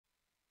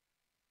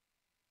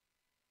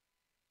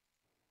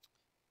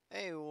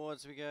Hey,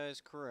 what's up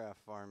guys, Craft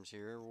Farms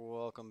here.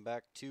 Welcome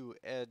back to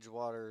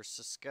Edgewater,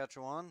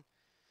 Saskatchewan.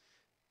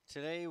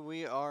 Today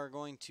we are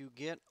going to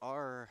get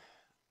our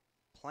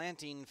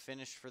planting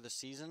finished for the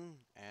season,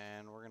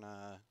 and we're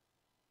gonna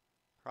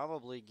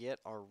probably get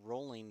our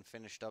rolling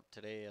finished up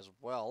today as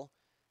well,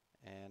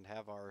 and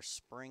have our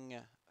spring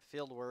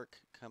fieldwork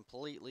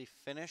completely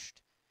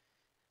finished.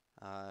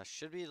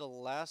 Should be the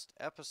last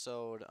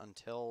episode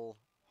until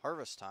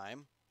harvest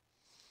time.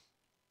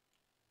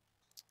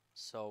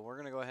 So we're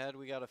gonna go ahead,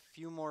 we got a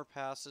few more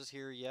passes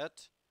here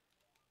yet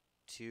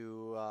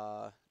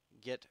to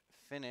get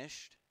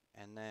finished,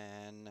 and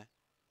then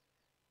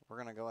we're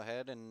gonna go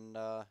ahead and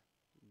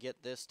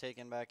get this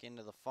taken back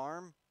into the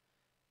farm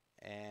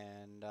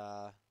and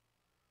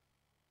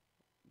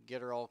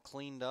get her all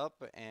cleaned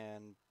up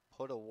and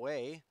put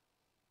away,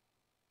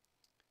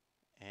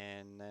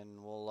 and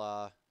then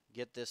we'll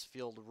get this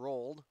field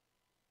rolled.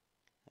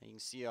 You can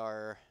see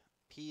our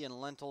pea and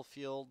lentil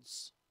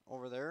fields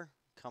over there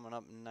coming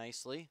up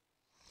nicely.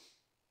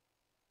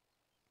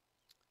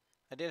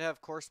 I did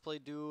have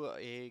Courseplay do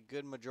a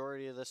good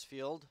majority of this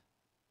field,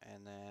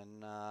 and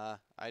then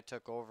I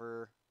took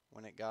over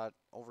when it got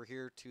over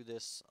here to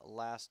this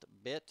last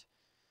bit.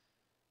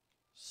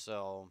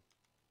 So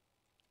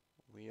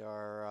we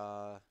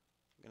are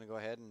going to go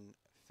ahead and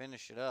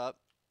finish it up.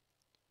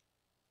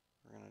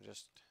 We're going to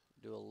just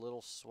do a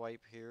little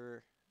swipe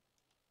here.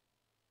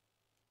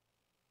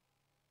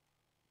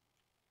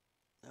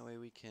 That way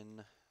we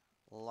can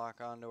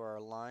lock onto our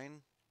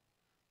line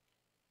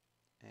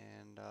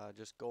and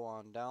just go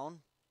on down.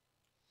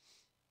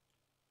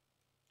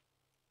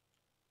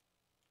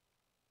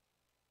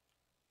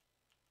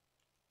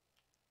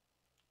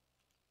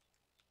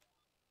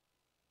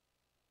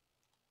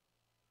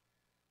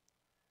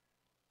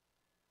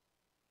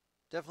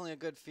 Definitely a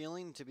good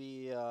feeling to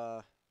be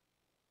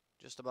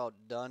just about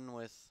done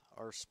with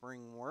our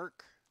spring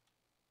work.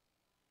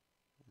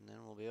 And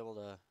then we'll be able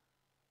to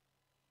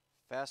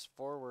fast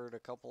forward a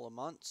couple of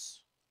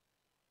months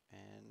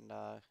and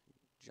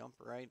jump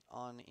right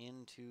on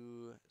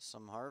into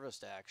some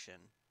harvest action.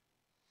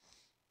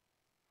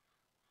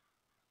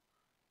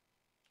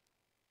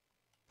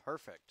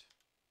 Perfect.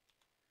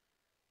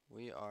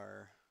 We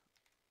are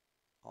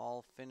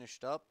all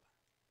finished up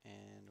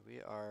and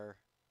we are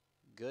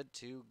good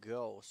to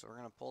go. So we're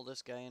going to pull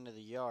this guy into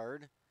the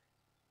yard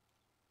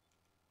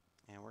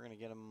and we're going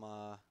to get him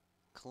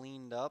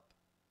cleaned up.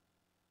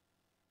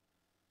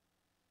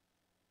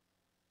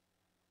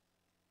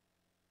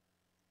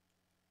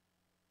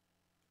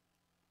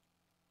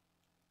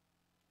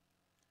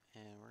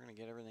 And we're going to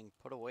get everything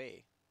put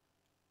away.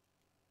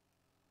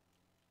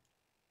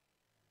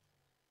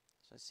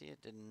 So I see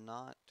it did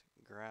not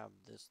grab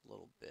this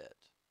little bit,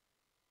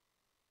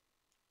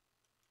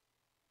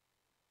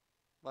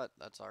 but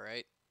that's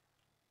alright.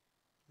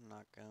 I'm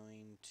not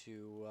going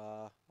to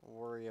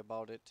worry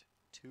about it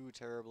too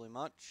terribly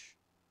much.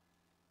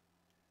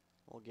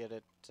 We'll get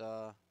it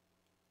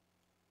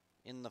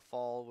in the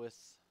fall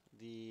with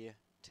the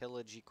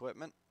tillage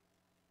equipment.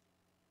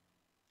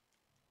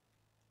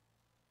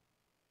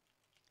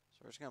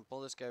 So we're just going to pull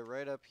this guy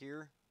right up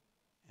here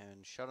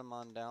and shut him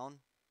on down.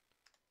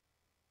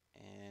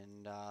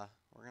 And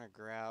we're going to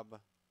grab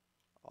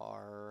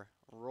our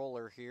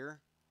roller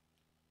here,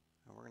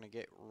 and we're going to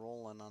get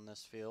rolling on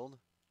this field.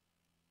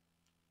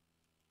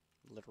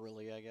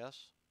 Literally, I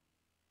guess.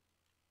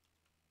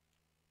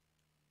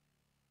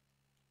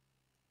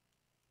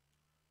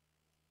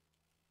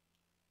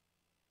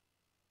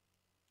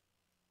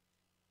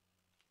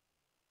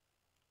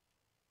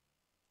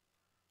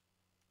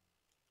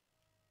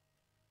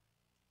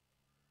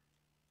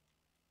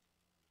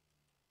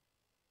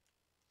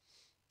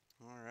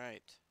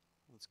 Alright,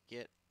 let's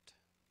get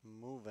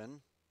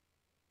moving.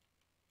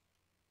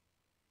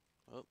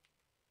 Oh,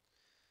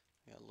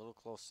 got a little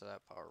close to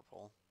that power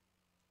pole.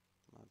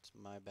 That's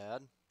my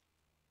bad.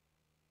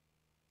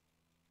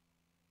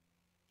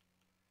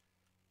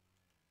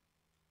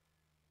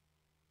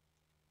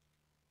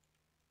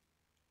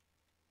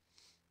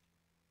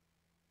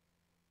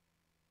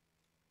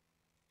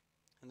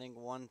 I think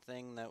one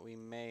thing that we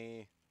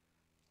may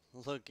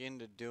look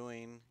into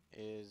doing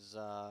is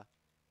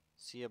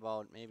see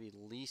about maybe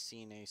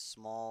leasing a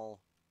small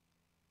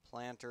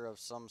planter of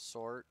some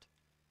sort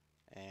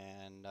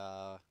and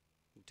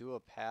do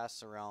a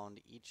pass around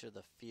each of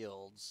the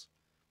fields.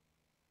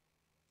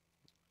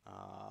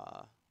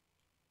 Kind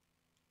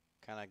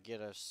of get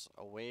us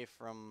away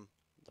from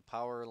the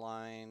power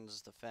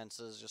lines, the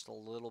fences just a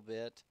little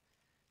bit,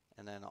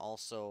 and then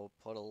also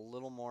put a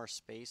little more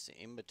space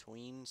in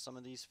between some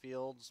of these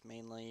fields,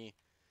 mainly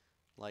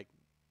like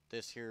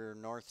this here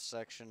north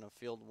section of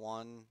field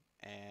 1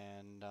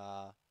 and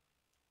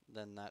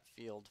then that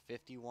field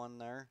 51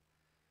 there,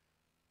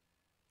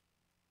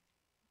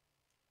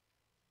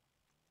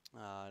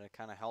 to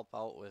kind of help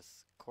out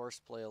with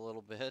courseplay a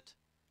little bit.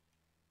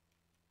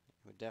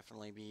 It would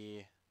definitely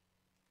be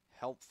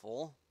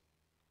helpful,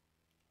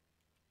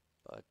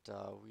 but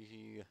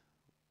we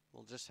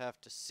will just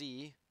have to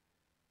see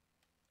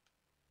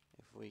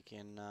if we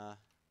can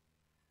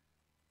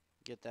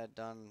get that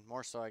done.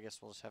 More so, I guess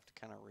we'll just have to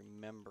kind of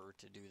remember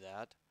to do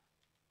that.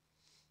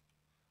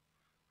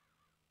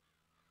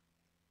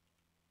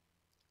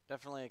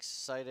 Definitely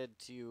excited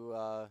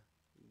to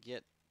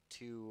get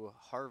to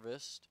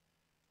harvest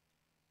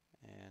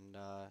and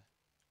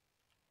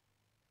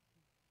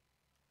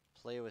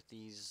play with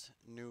these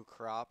new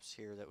crops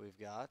here that we've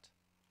got.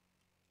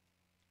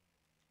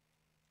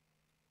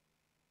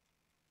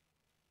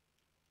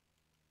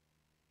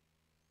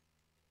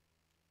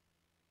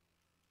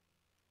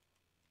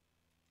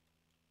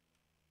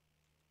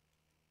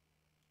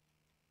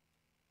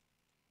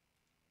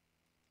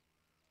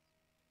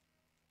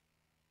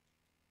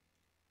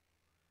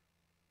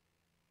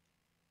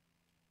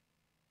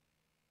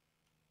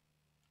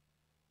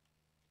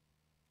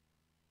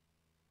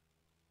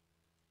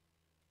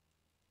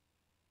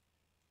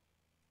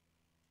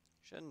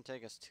 Shouldn't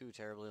take us too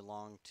terribly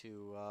long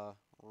to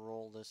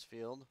roll this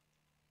field.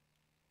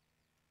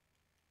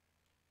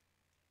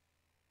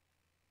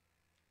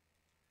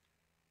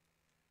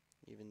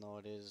 Even though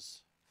it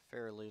is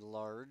fairly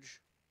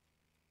large.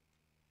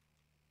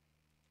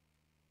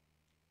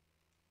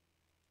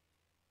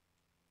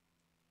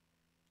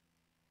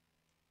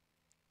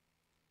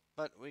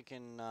 But we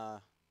can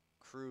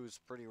cruise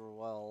pretty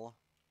well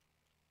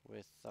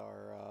with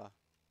our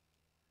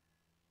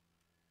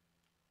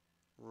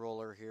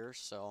roller here,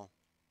 so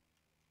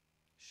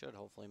should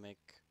hopefully make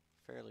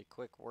fairly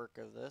quick work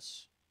of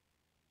this.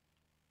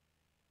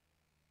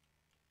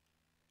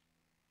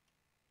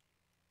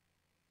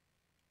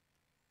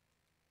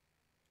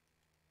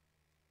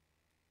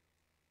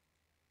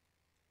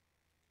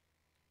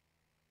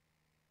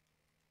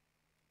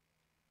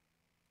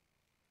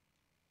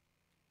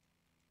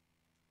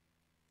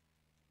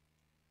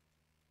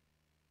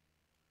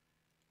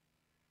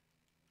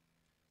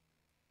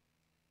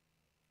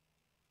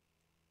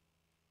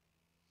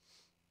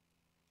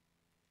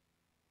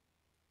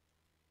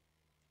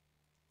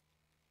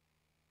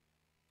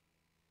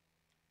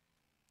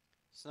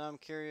 So now I'm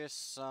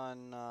curious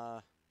on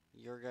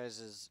your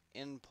guys'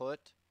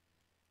 input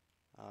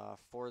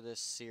for this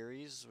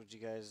series. Would you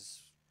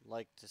guys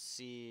like to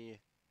see,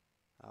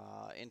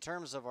 in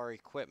terms of our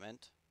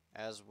equipment,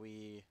 as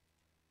we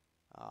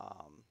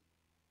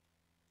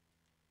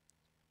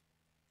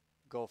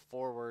go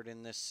forward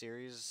in this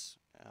series,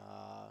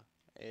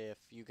 if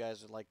you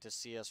guys would like to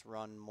see us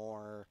run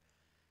more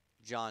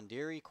John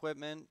Deere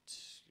equipment,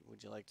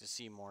 would you like to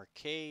see more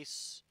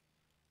Case,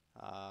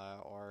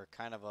 or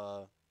kind of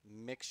a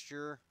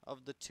mixture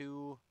of the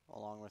two,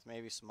 along with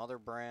maybe some other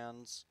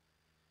brands?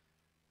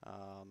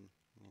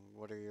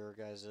 What are your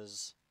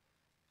guys'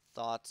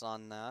 thoughts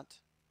on that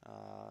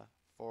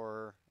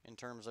for in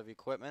terms of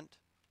equipment?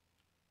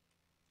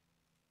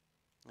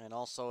 And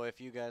also,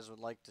 if you guys would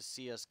like to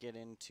see us get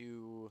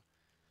into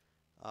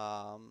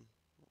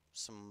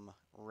some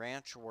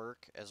ranch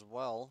work as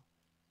well,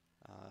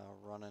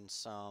 running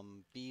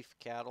some beef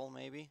cattle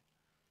maybe.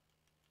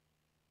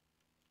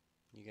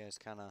 You guys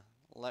kind of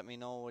let me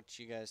know what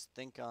you guys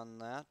think on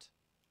that.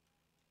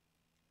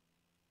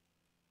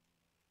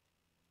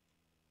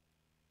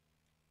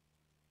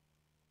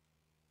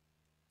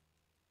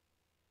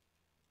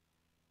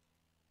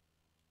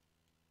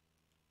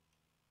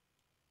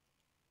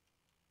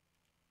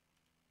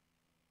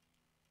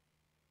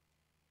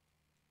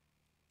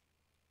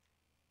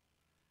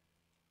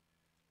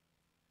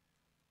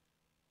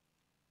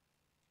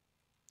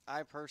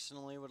 I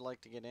personally would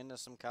like to get into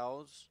some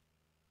cows,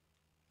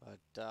 but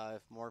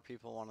if more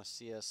people want to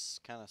see us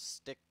kind of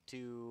stick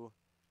to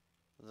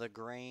the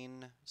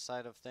grain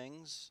side of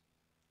things,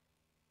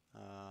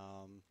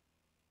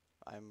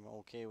 I'm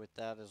okay with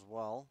that as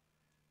well.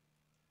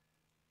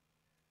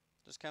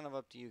 Just kind of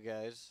up to you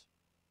guys.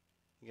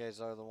 You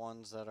guys are the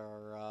ones that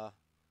are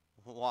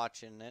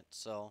watching it,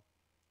 so.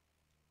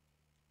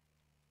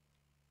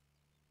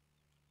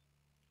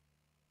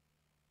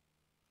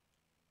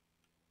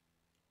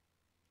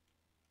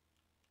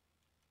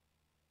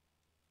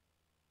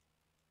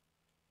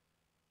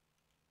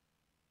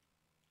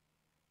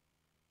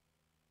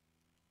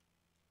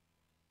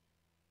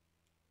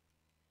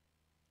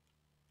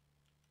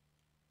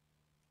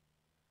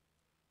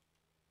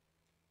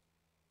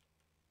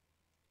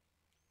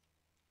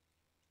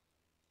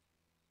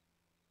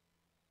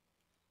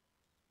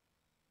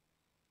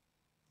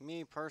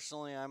 Me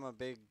personally, I'm a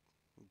big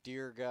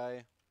Deere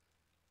guy.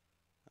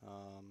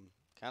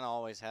 Kind of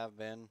always have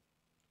been.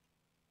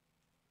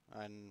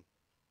 And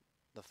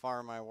the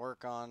farm I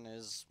work on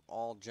is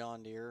all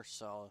John Deere,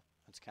 so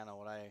that's kind of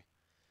what I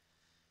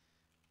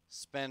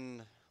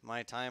spend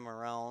my time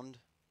around.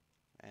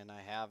 And I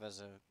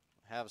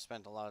have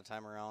spent a lot of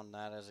time around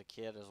that as a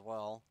kid as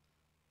well.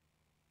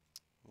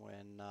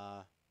 When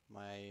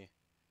my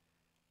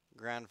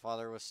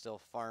grandfather was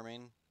still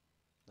farming,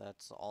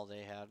 that's all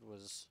they had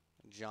was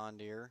John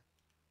Deere.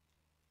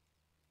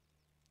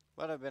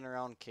 But I've been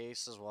around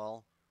Case as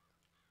well.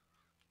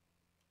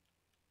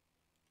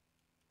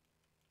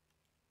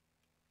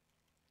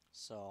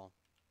 So,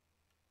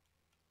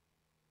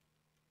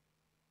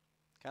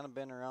 kind of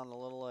been around a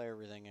little of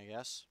everything, I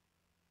guess.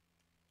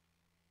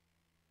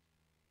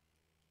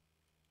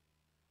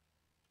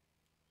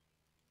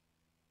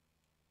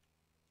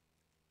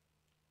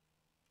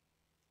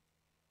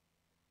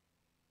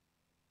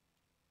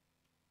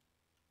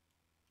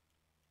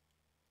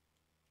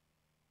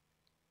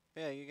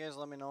 Yeah, you guys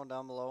let me know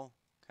down below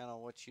kind of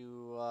what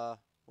you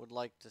would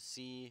like to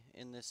see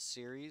in this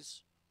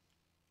series.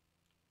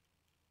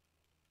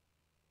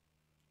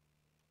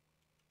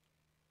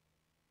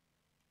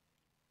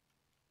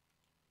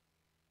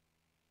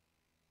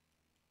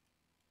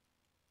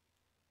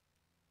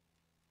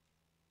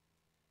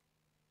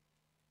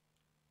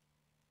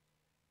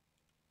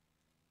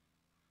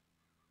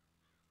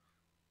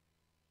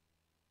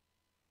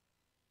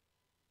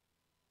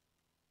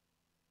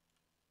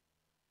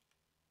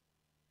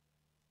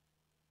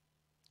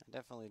 I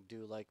definitely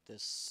do like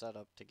this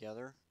setup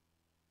together.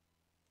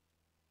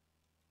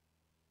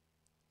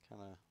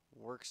 Kind of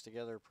works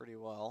together pretty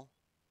well.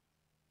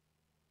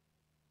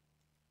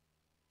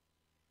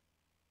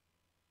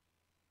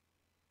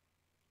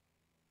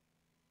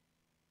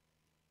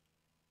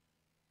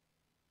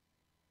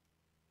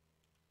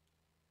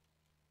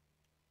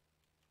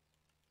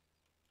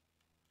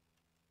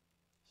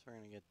 So we're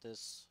going to get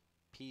this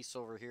piece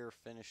over here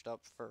finished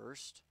up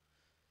first.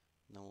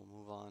 And then we'll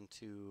move on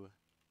to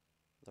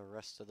the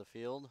rest of the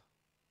field.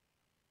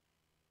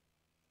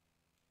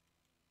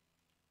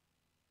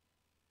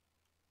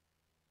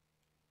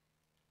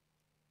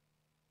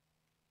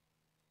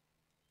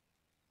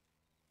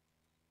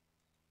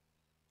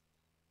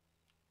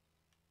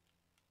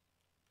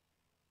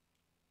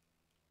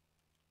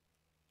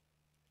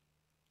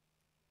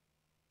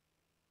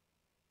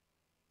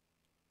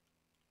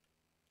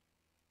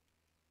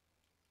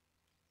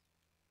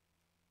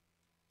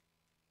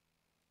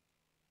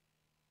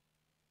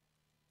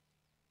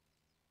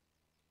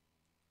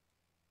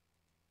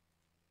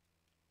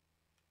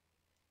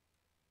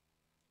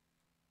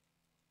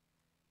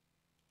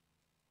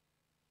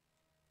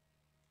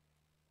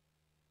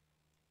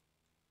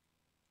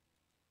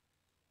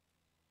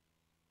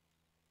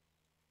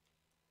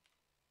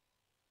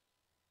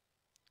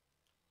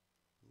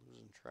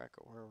 Losing track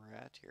of where we're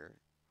at here.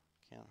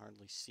 Can't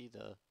hardly see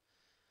the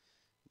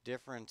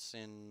difference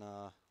in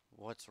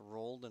what's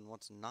rolled and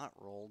what's not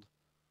rolled.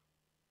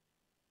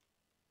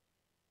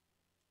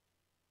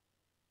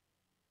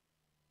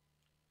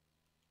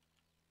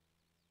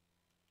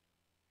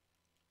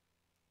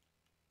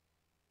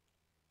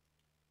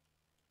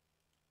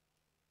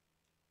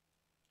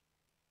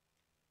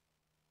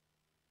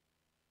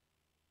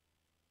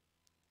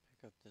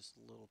 Pick up this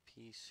little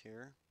piece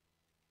here.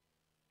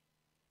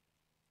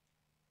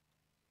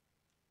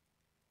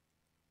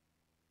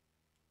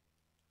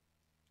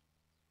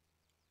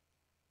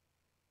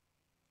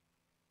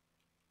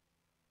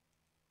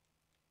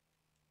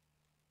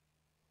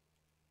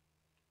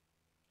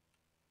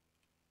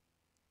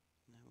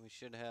 And we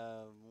should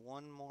have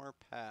one more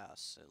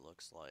pass, it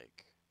looks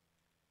like.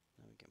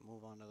 Then we can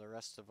move on to the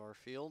rest of our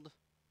field.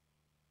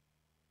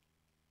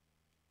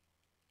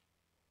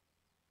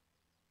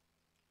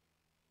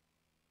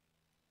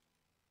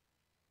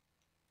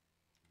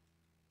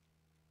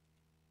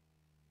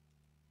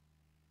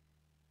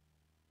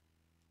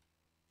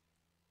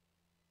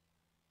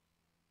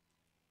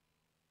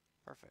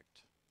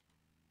 Perfect.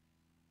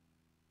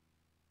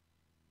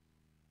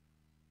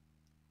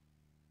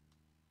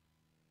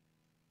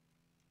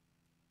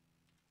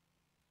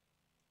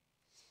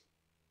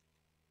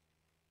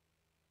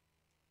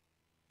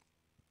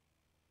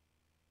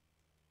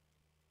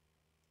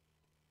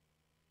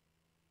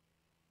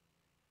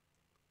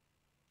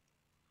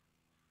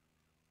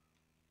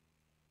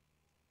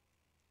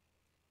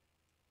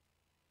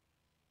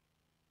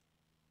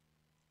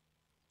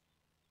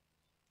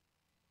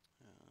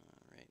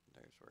 Alright,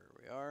 there's where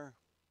we are.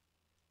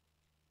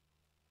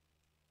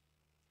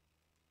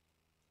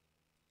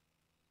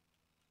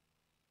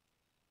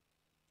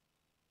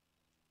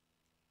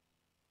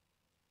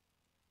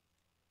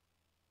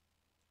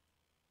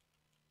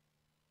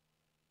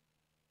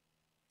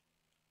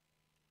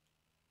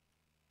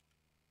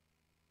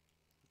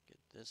 Get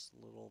this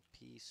little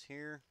piece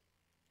here.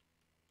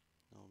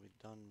 It'll be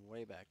done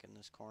way back in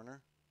this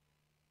corner.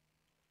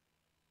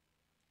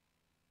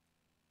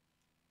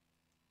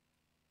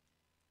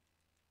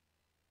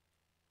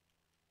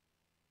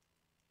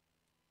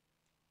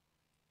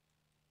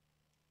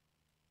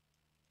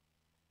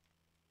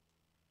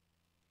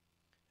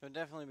 It would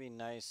definitely be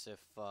nice if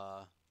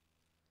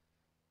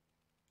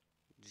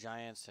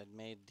Giants had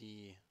made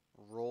the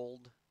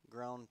rolled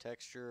ground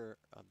texture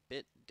a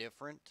bit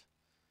different,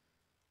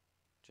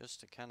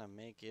 just to kind of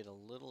make it a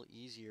little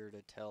easier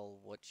to tell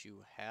what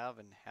you have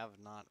and have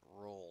not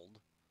rolled.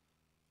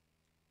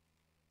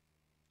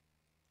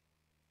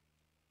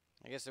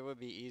 I guess it would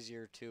be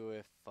easier too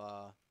if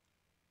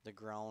the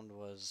ground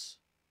was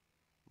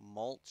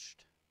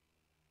mulched.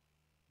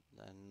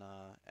 Then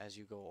as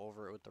you go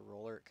over it with the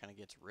roller, it kind of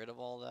gets rid of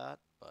all that.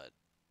 But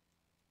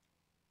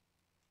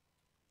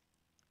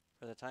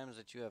for the times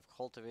that you have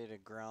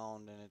cultivated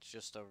ground and it's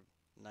just a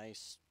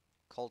nice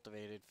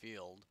cultivated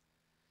field,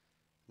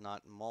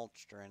 not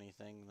mulched or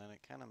anything, then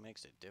it kind of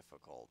makes it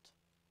difficult.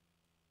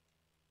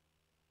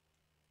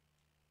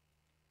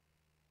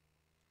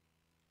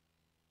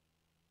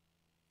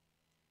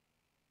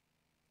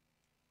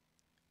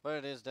 But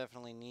it is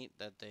definitely neat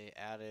that they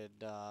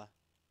added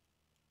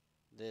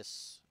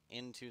this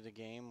into the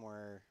game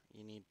where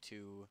you need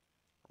to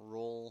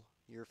roll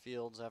your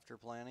fields after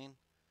planting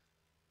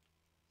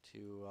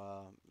to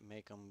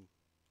make them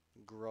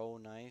grow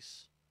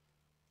nice.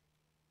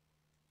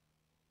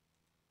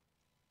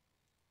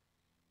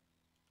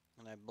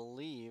 And I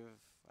believe,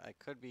 I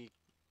could be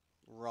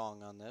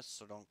wrong on this,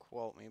 so don't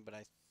quote me, but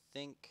I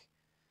think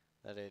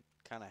that it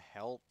kind of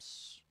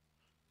helps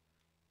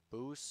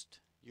boost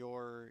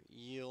your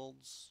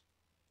yields.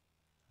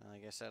 And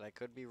like I said, I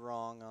could be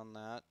wrong on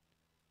that,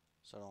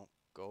 so don't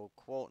go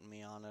quoting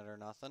me on it or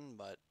nothing,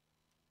 but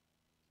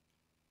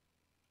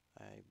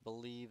I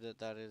believe that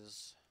that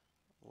is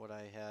what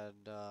I had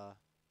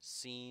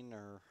seen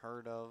or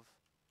heard of.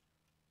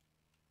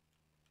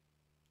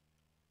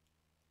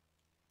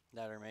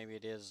 That, or maybe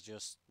it is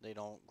just they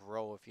don't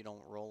grow if you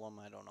don't roll them.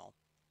 I don't know.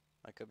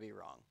 I could be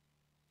wrong.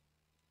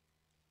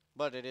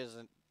 But it is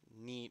a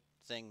neat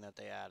thing that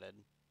they added.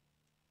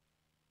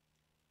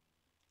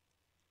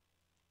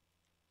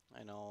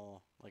 I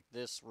know, like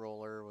this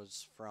roller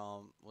was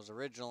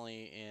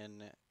originally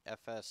in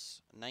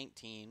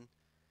FS19,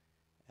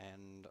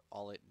 and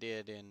all it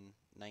did in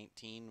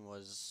 19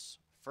 was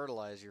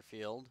fertilize your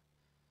field.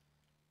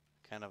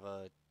 Kind of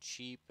a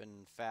cheap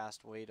and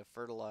fast way to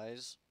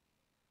fertilize.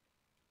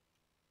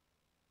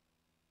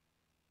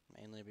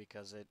 Mainly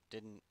because it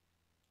didn't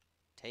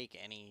take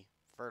any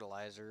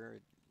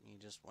fertilizer. You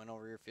just went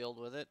over your field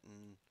with it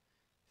and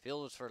the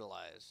field was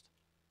fertilized.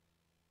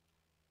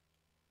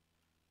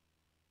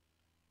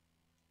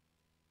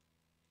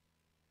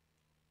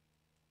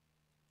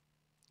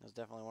 It's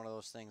definitely one of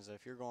those things that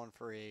if you're going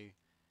for a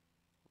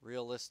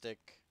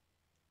realistic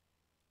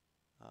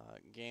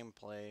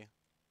gameplay,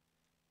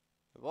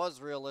 it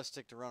was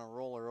realistic to run a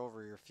roller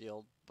over your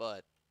field,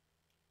 but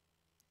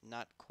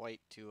not quite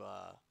to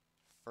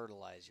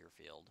fertilize your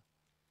field.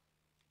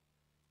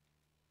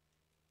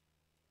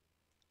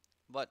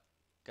 But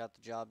got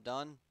the job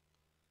done.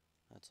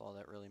 That's all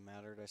that really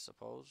mattered, I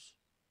suppose.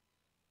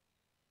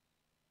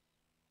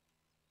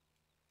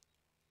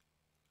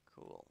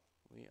 Cool.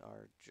 We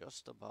are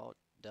just about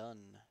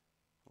done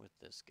with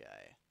this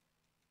guy.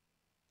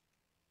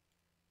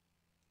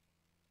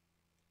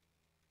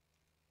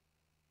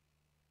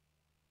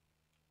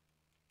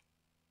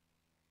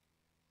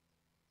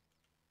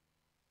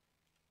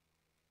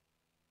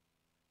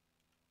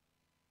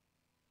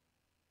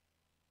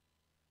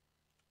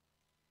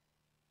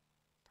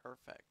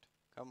 Perfect.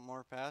 Couple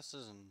more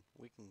passes and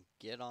we can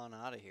get on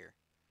out of here.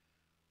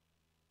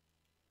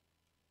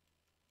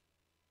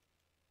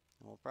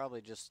 And we'll probably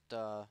just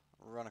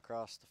run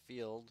across the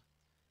field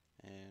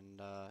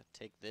and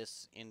take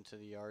this into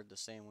the yard the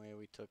same way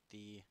we took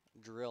the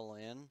drill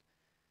in.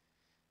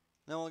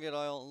 Then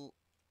we'll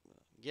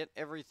get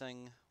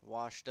everything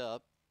washed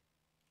up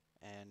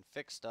and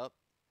fixed up,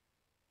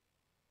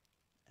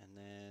 and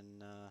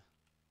then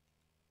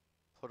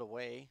put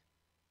away.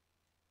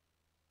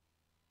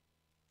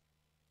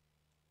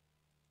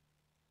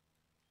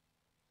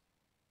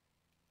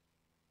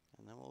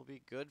 And then we'll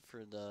be good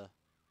for the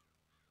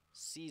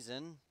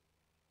season.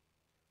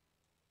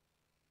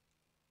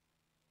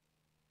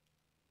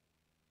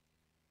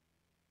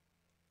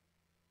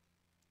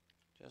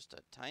 Just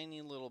a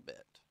tiny little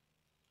bit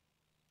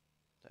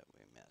that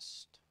we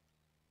missed.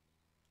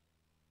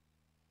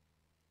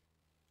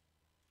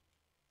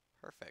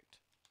 Perfect.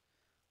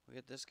 We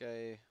get this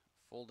guy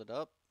folded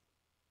up,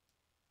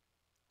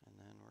 and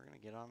then we're going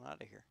to get on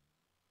out of here.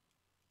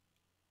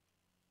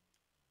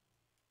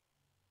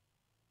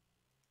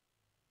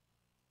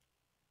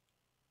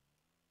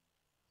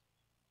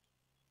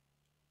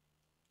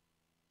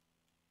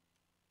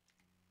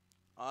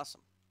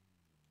 Awesome.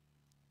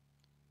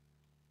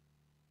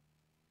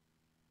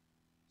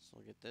 So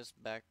we'll get this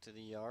back to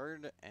the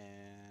yard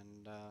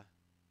and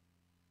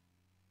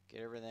get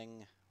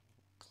everything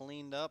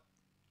cleaned up,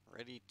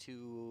 ready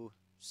to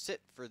sit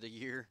for the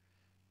year.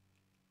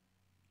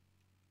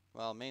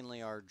 Well,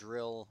 mainly our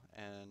drill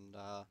and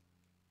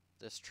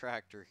this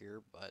tractor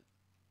here, but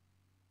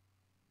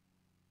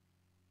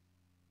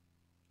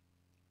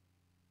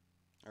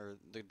or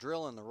the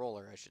drill and the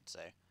roller, I should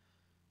say.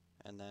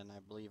 And then I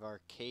believe our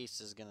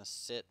case is going to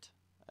sit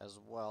as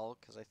well,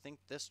 because I think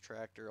this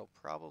tractor will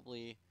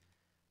probably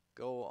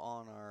go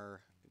on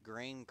our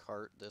grain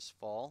cart this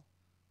fall.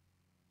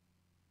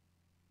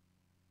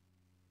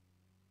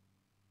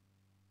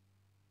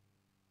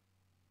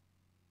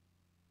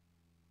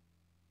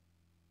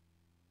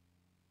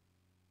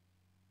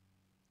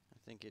 I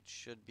think it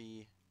should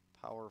be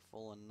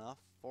powerful enough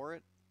for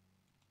it.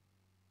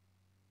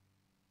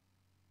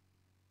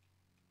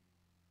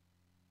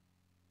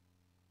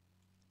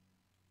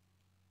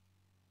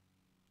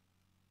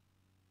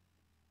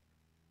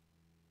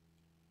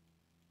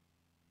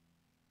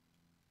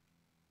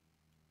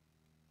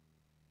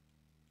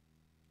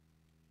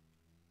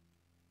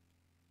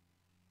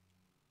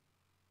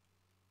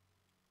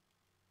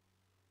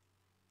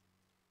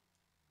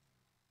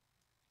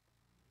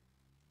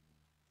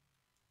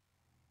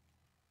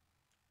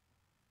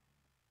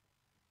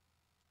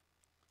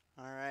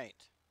 Alright,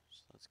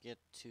 so let's get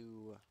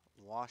to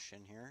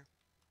washing here.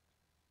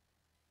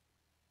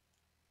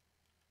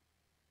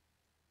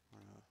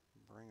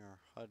 bring our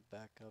HUD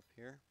back up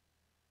here.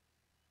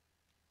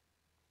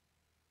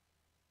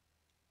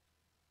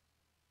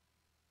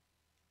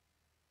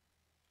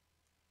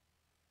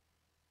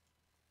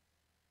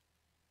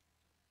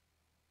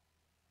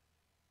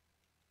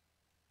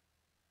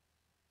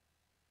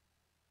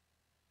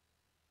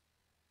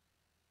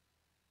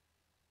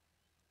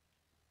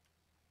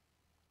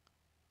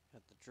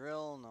 Got the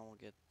drill. Now we'll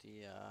get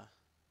the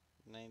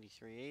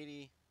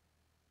 9380.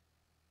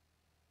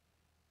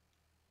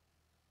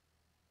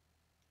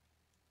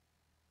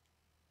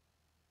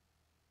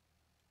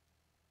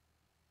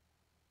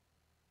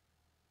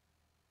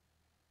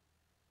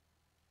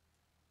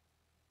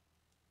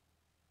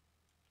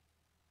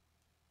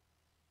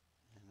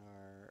 And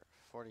our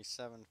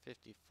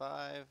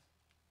 4755.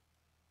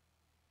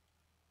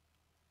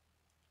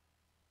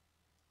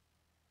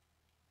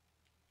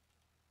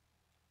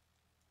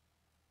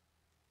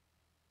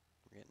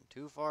 We're getting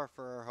too far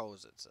for our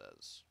hose, it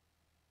says.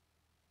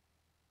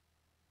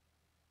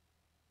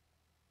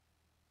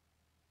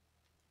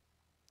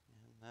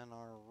 And then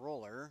our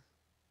roller.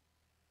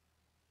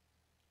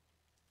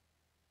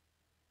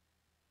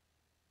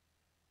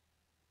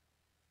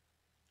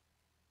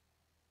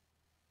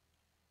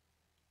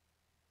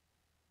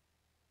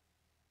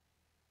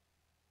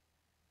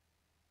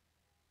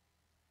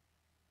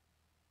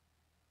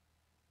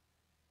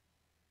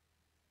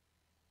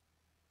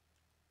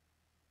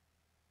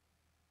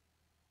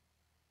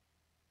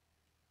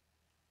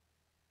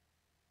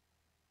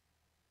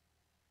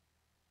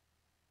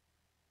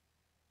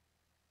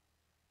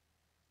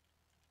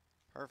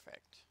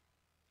 Perfect.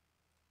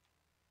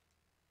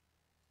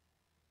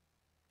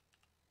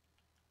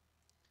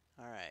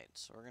 Alright,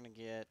 so we're going to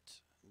get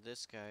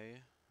this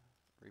guy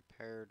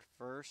repaired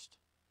first.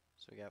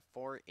 So we got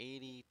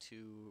 480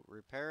 to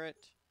repair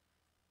it.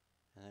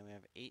 And then we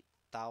have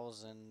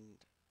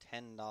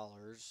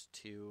 $8,010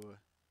 to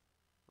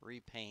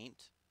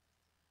repaint.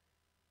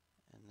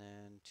 And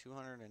then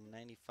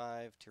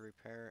 295 to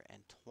repair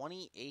and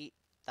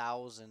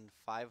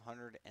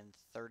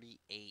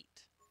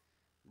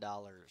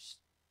 $28,538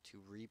 to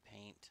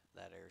repaint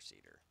that air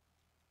seeder.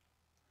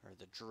 Or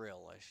the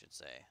drill, I should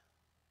say.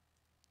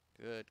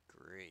 Good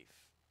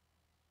grief.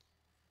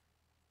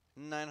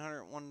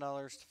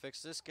 $901 to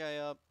fix this guy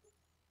up.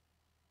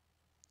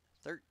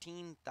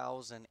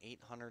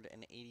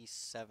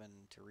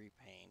 $13,887 to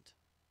repaint.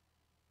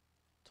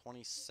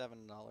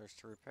 $27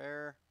 to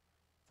repair.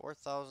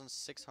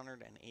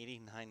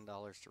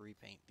 $4,689 to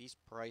repaint. These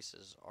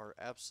prices are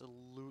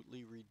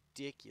absolutely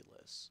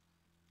ridiculous.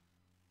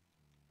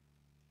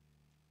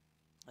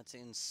 That's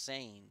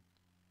insane.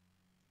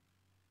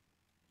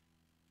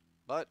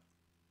 But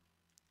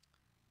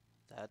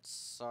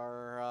that's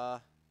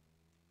our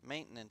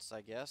maintenance,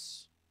 I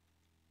guess.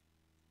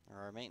 Or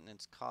our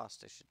maintenance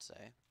cost, I should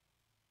say.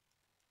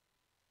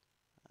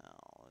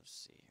 Now, let's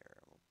see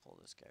here. We'll pull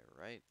this guy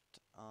right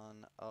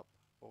on up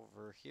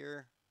over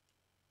here.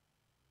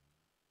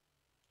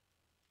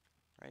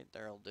 Right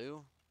there'll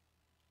do.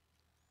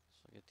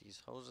 So get these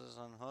hoses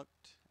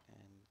unhooked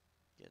and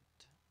get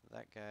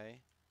that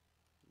guy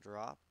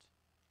dropped.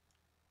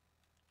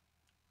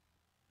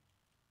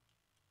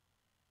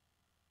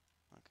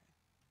 Okay.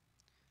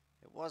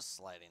 It was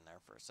sliding there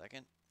for a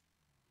second.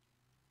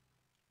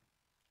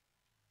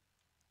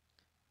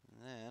 And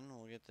then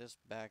we'll get this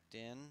backed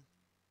in.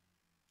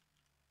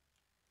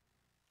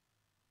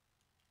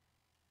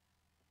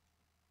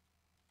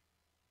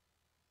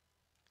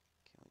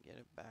 Can we get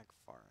it back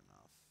far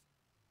enough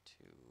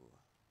to...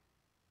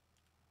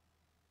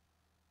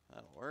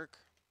 That'll work.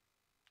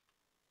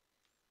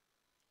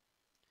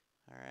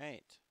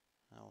 Alright.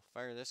 Now we'll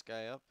fire this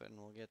guy up and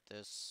we'll get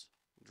this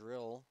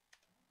drill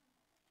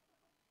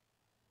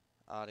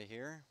out of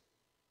here.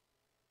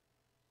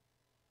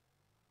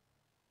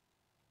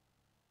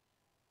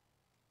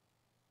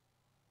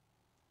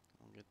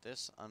 We'll get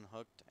this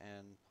unhooked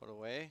and put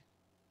away.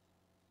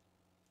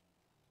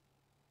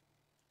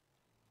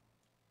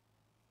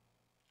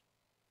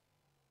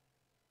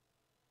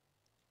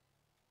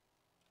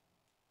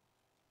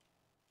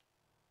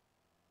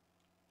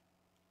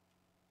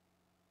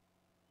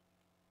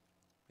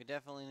 We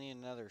definitely need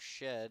another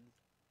shed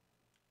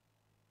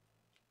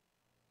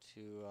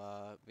to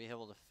be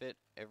able to fit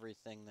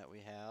everything that we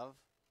have.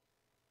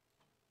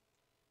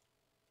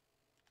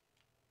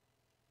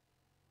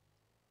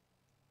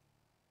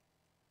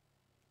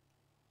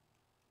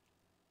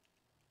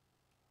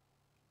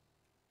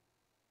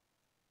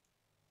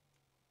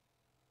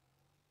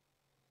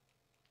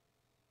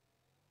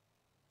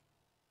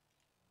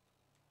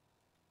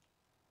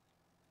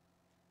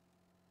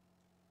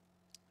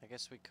 I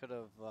guess we could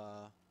have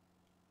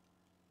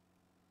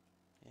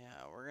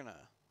yeah, we're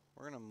gonna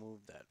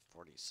move that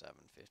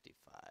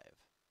 4755.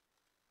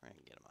 We're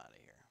gonna get him out of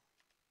here.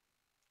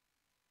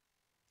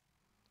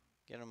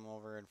 Get him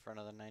over in front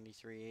of the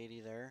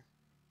 9380 there.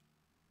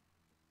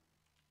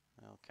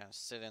 I'll kind of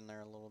sit in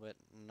there a little bit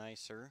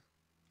nicer.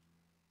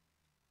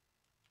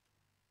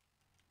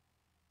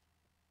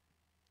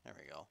 There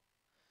we go.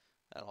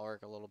 That'll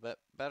work a little bit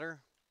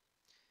better.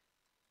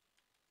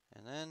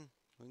 And then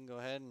we can go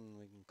ahead and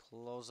we can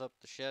close up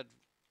the shed.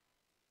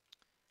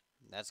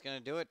 And that's going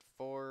to do it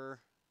for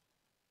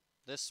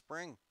this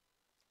spring.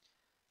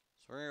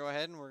 So we're going to go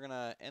ahead and we're going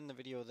to end the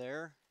video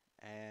there.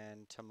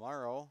 And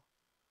tomorrow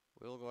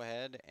we'll go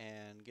ahead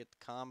and get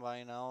the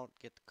combine out,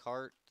 get the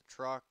cart, the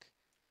truck,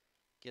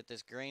 get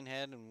this grain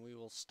head, and we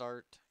will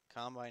start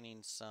combining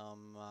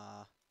some,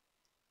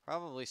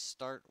 probably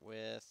start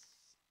with,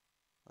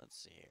 let's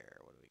see here,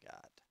 what do we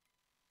got?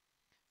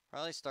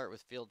 Probably start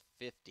with field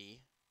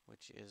 50,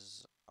 which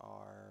is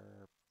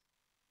our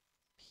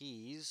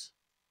peas.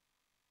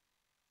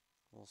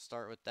 We'll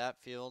start with that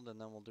field, and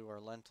then we'll do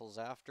our lentils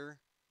after.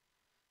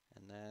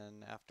 And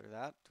then after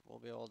that, we'll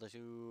be able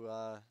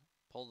to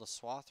pull the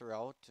swather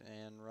out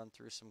and run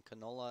through some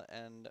canola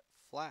and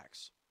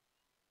flax.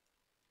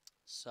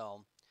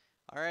 So,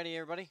 alrighty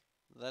everybody,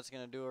 that's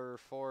going to do it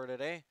for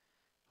today.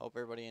 Hope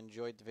everybody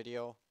enjoyed the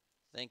video.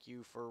 Thank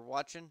you for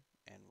watching,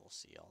 and we'll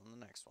see y'all in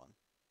the next one.